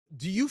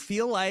Do you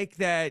feel like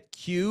that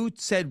Q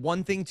said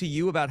one thing to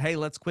you about, hey,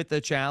 let's quit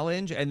the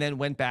challenge, and then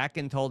went back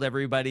and told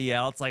everybody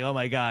else, like, oh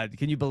my God,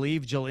 can you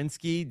believe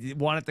Jelinsky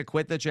wanted to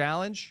quit the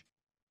challenge?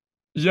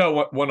 Yeah,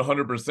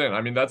 100%. I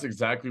mean, that's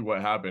exactly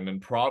what happened.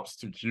 And props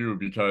to Q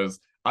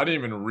because I didn't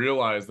even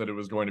realize that it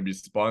was going to be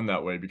spun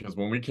that way. Because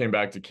when we came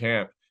back to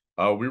camp,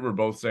 we were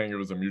both saying it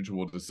was a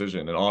mutual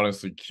decision. And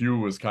honestly, Q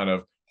was kind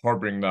of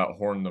harboring that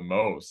horn the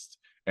most.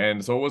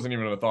 And so it wasn't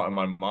even a thought in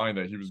my mind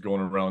that he was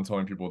going around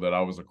telling people that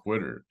I was a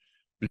quitter.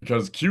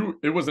 Because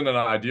it wasn't an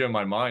idea in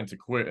my mind to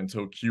quit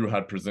until Q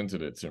had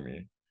presented it to me.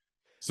 Okay.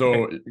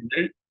 So,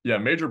 yeah,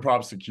 major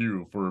props to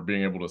Q for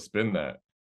being able to spin that.